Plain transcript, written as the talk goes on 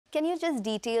can you just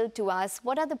detail to us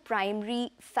what are the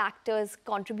primary factors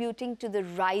contributing to the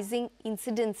rising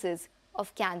incidences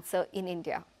of cancer in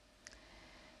India?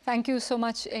 Thank you so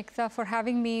much, Ekta, for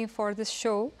having me for this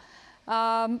show.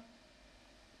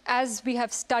 As we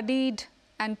have studied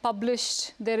and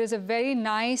published, there is a very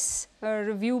nice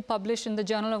review published in the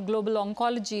Journal of Global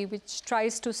Oncology, which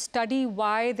tries to study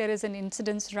why there is an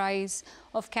incidence rise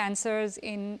of cancers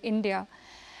in India.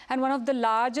 And one of the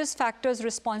largest factors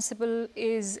responsible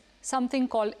is something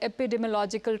called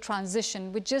epidemiological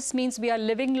transition, which just means we are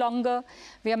living longer,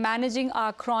 we are managing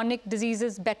our chronic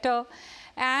diseases better,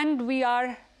 and we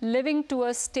are living to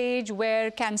a stage where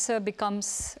cancer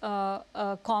becomes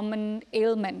a common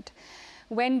ailment.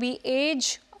 When we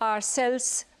age, our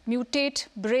cells mutate,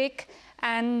 break,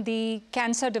 and the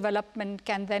cancer development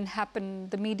can then happen.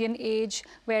 The median age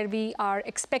where we are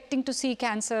expecting to see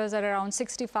cancers are around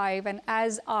 65, and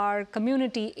as our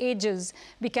community ages,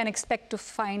 we can expect to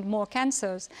find more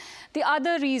cancers. The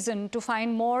other reason to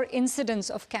find more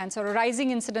incidence of cancer, or rising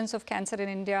incidence of cancer in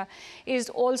India, is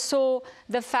also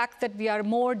the fact that we are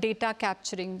more data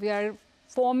capturing. We are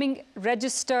forming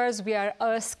registers, we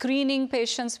are screening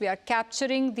patients, we are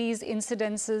capturing these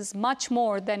incidences much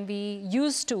more than we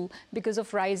used to because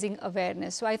of rising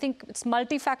awareness. So I think it's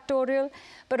multifactorial,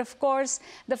 but of course,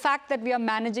 the fact that we are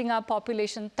managing our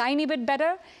population tiny bit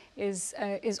better is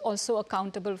also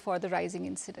accountable for the rising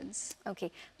incidence. Okay.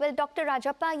 Well, Dr.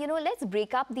 Rajappa, let's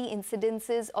break up the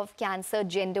incidences of cancer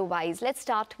gender-wise. Let's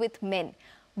start with men.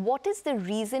 What is the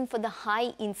reason for the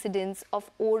high incidence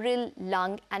of oral,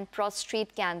 lung, and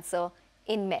prostate cancer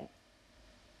in men?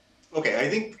 Okay, I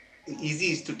think easy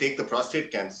is to take the prostate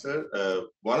cancer.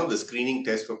 One of the screening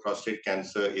tests for prostate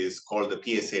cancer is called the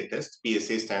PSA test.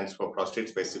 PSA stands for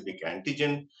prostate-specific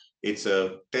antigen. It's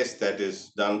a test that is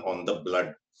done on the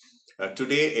blood.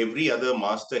 Today, every other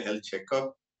master health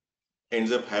checkup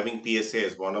ends up having PSA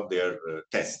as one of their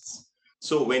tests.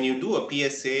 So when you do a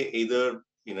PSA, either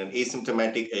in an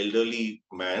asymptomatic elderly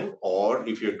man, or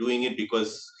if you're doing it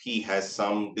because he has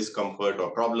some discomfort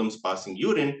or problems passing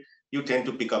urine, you tend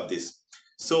to pick up this.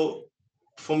 So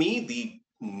for me, the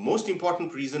most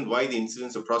important reason why the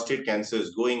incidence of prostate cancer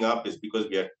is going up is because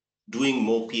we are doing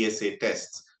more PSA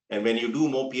tests. And when you do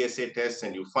more PSA tests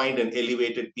and you find an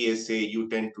elevated PSA, you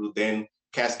tend to then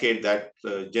cascade that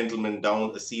gentleman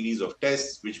down a series of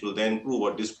tests, which will then prove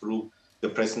or disprove the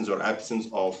presence or absence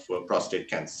of prostate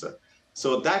cancer.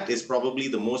 So that is probably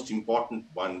the most important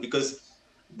one, because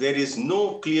there is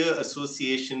no clear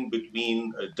association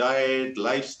between diet,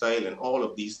 lifestyle, and all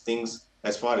of these things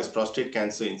as far as prostate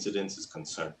cancer incidence is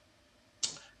concerned.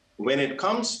 When it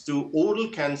comes to oral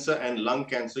cancer and lung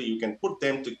cancer, you can put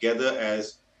them together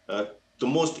as the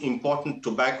most important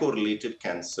tobacco-related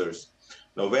cancers.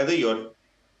 Now, whether you're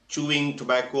chewing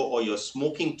tobacco or you're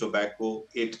smoking tobacco,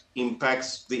 it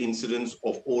impacts the incidence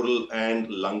of oral and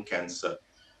lung cancer.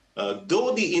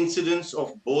 Though the incidence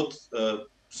of both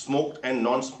smoked and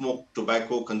non-smoked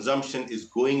tobacco consumption is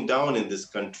going down in this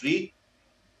country,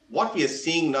 what we are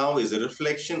seeing now is a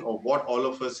reflection of what all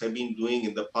of us have been doing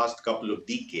in the past couple of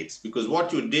decades. Because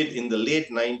what you did in the late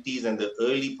 90s and the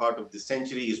early part of the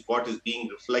century is what is being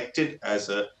reflected as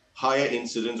a higher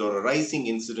incidence or a rising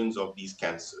incidence of these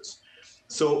cancers.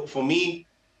 So for me,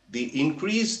 the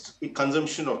increased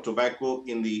consumption of tobacco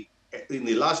in the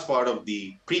last part of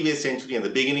the previous century and the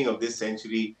beginning of this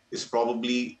century is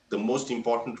probably the most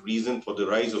important reason for the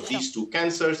rise of these two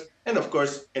cancers, and of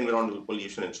course, environmental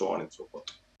pollution and so on and so forth.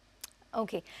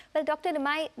 Okay. Well, Dr.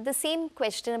 Limaye, the same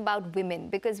question about women,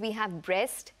 because we have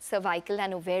breast, cervical,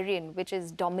 and ovarian, which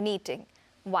is dominating.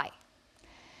 Why?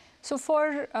 So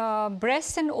for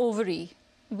breast and ovary,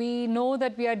 we know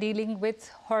that we are dealing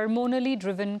with hormonally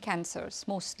driven cancers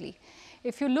mostly.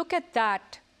 If you look at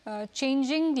that,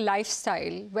 changing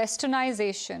lifestyle,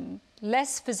 westernization,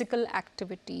 less physical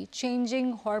activity,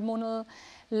 changing hormonal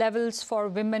levels for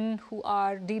women who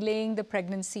are delaying the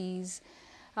pregnancies,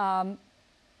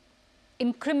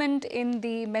 increment in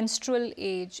the menstrual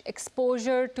age,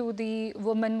 exposure to the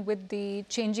woman with the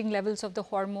changing levels of the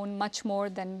hormone much more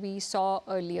than we saw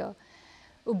earlier,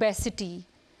 obesity,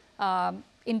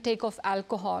 intake of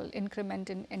alcohol,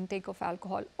 increment in intake of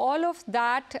alcohol, all of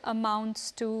that amounts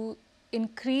to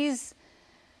increase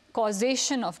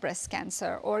causation of breast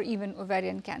cancer or even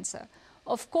ovarian cancer.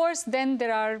 Of course, then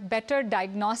there are better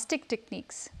diagnostic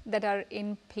techniques that are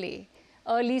in play.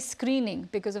 Early screening,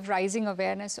 because of rising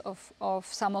awareness of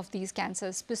some of these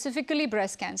cancers, specifically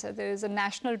breast cancer. There is a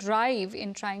national drive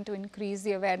in trying to increase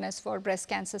the awareness for breast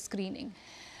cancer screening.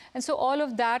 And so all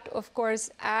of that, of course,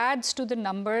 adds to the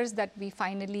numbers that we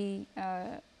finally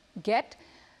get.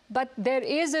 But there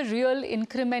is a real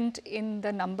increment in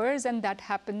the numbers, and that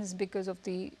happens because of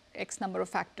the X number of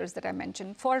factors that I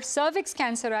mentioned. For cervix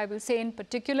cancer, I will say in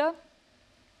particular,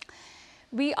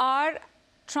 we are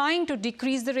trying to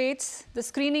decrease the rates. The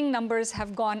screening numbers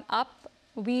have gone up.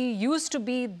 We used to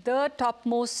be the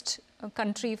topmost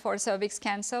country for cervix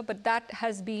cancer, but that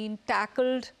has been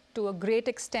tackled to a great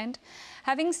extent.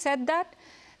 Having said that,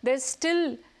 there's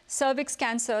still cervix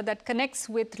cancer that connects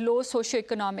with low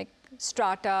socioeconomic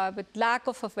strata, with lack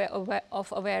of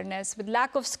awareness, with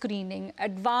lack of screening,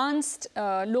 advanced,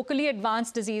 locally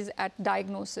advanced disease at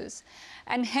diagnosis,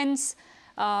 and hence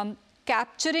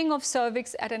capturing of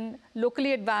cervix at a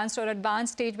locally advanced or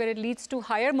advanced stage where it leads to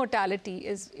higher mortality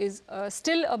is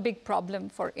still a big problem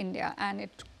for India, and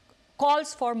it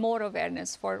calls for more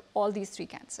awareness for all these three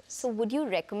cancers. So would you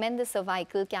recommend the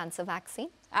cervical cancer vaccine?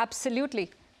 Absolutely,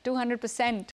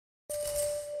 200%.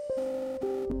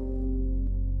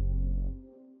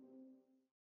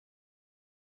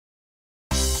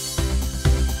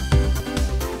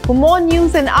 For more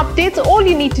news and updates, all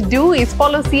you need to do is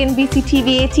follow CNBC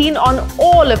TV18 on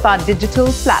all of our digital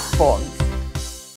platforms.